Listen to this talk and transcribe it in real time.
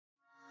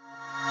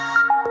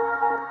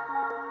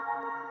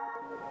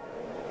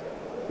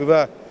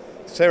with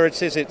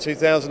Ceratizit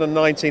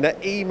 2019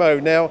 at EMO.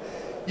 Now,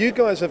 you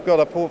guys have got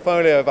a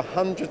portfolio of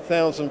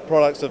 100,000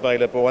 products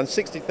available and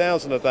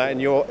 60,000 of that in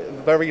your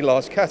very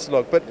large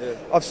catalogue. But yeah,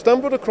 I've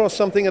stumbled across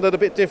something a little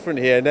bit different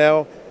here.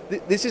 Now,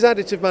 this is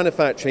additive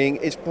manufacturing.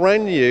 It's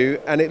brand new,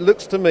 and it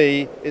looks to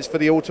me it's for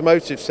the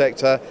automotive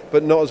sector,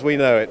 but not as we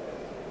know it.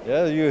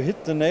 Yeah, you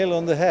hit the nail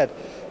on the head.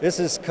 This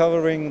is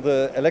covering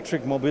the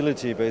electric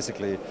mobility,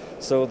 basically.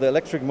 So the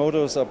electric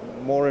motors are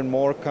more and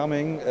more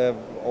coming,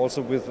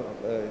 also with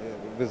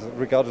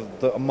regard to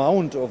the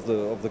amount of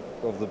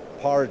the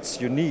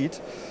parts you need.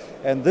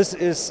 And this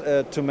is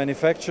to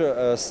manufacture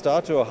a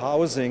starter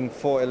housing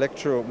for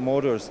electro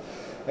motors.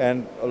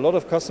 And a lot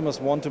of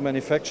customers want to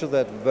manufacture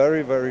that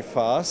very, very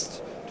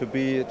fast to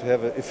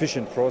have an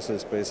efficient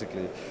process,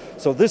 basically.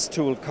 So this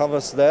tool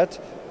covers that.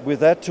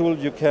 With that tool,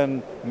 you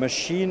can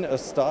machine a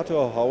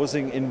starter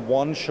housing in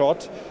one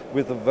shot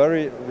with the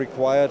very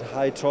required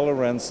high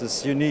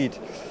tolerances you need.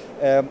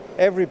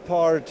 Every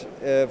part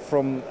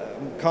from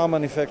car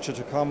manufacturer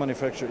to car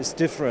manufacturer is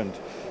different.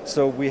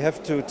 So we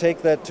have to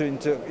take that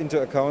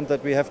into account,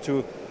 that we have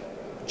to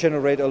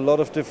generate a lot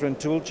of different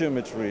tool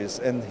geometries.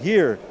 And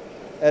here,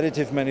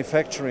 additive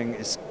manufacturing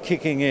is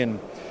kicking in.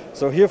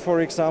 So here,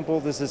 for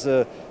example, this is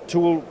a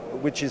tool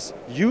which is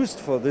used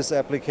for this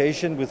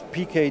application with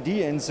PKD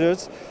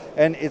inserts,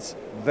 and it's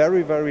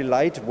very, very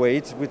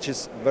lightweight, which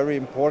is very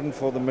important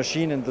for the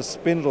machine and the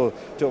spindle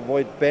to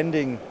avoid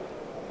bending,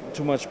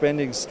 too much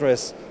bending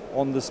stress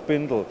on the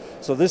spindle.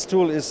 So this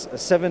tool is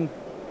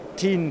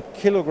 17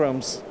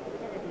 kilograms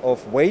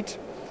of weight,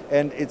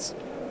 and it's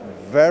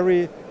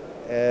very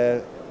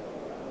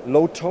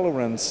low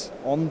tolerance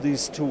on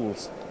these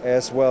tools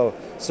as well.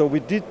 So we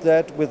did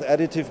that with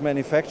additive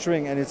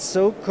manufacturing, and it's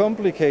so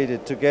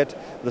complicated to get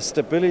the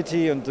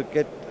stability and to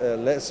get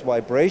less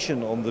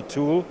vibration on the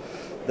tool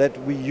that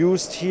we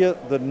used here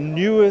the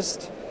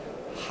newest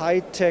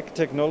high-tech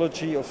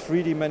technology of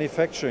 3D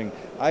manufacturing.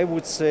 I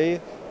would say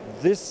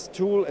this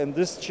tool and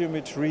this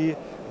geometry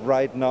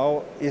right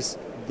now is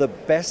the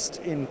best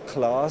in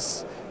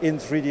class in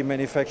 3D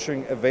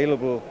manufacturing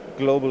available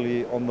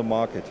globally on the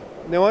market.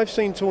 Now, I've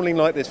seen tooling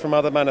like this from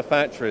other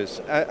manufacturers,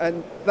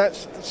 and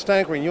that's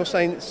staggering. You're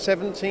saying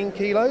 17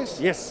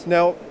 kilos? Yes.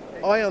 Now,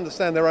 I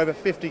understand they're over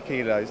 50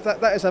 kilos.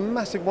 That is a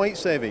massive weight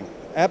saving.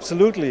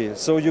 Absolutely.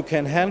 So you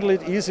can handle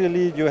it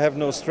easily. You have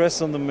no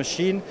stress on the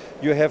machine.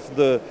 You have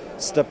the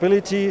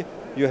stability.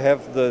 You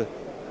have the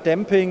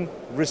damping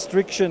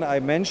restriction I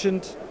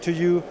mentioned to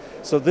you.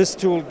 So this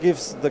tool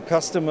gives the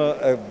customer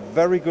a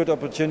very good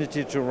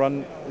opportunity to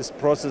run this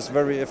process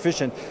very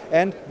efficient.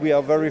 And we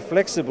are very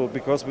flexible,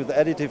 because with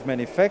additive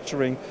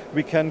manufacturing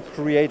we can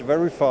create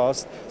very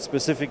fast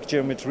specific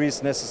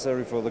geometries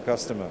necessary for the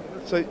customer.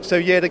 So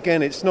yet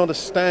again, it's not a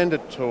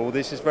standard tool.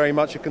 This is very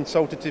much a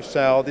consultative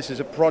sale. This is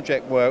a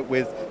project work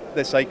with,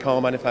 let's say, car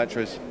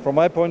manufacturers. From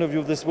my point of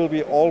view, this will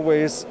be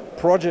always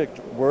project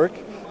work.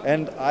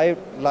 And I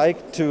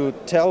like to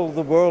tell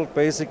the world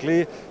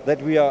basically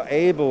that we are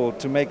able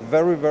to make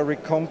very, very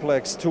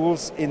complex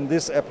tools in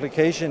this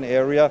application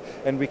area,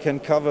 and we can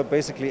cover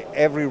basically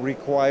every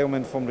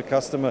requirement from the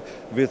customer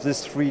with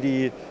this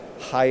 3D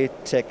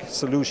high-tech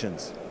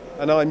solutions.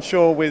 And I'm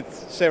sure with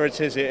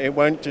Ceratizit it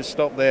won't just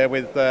stop there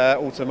with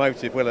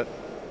automotive, will it?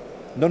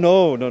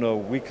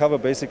 No. We cover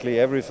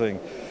basically everything.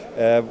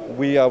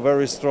 We are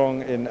very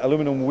strong in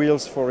aluminum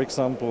wheels, for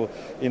example,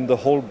 in the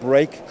whole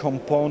brake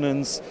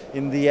components,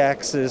 in the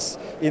axis,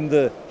 in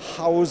the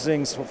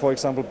housings. For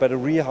example,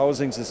 battery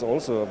housings is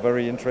also a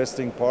very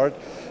interesting part.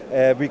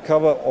 We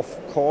cover,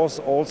 of course,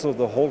 also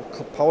the whole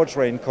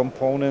powertrain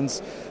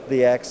components,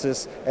 the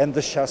axis, and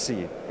the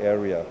chassis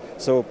area.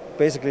 So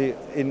basically,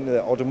 in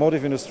the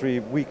automotive industry,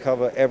 we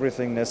cover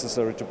everything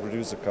necessary to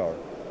produce a car.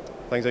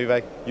 Thanks,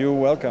 Uwe. You're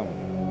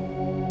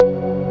welcome.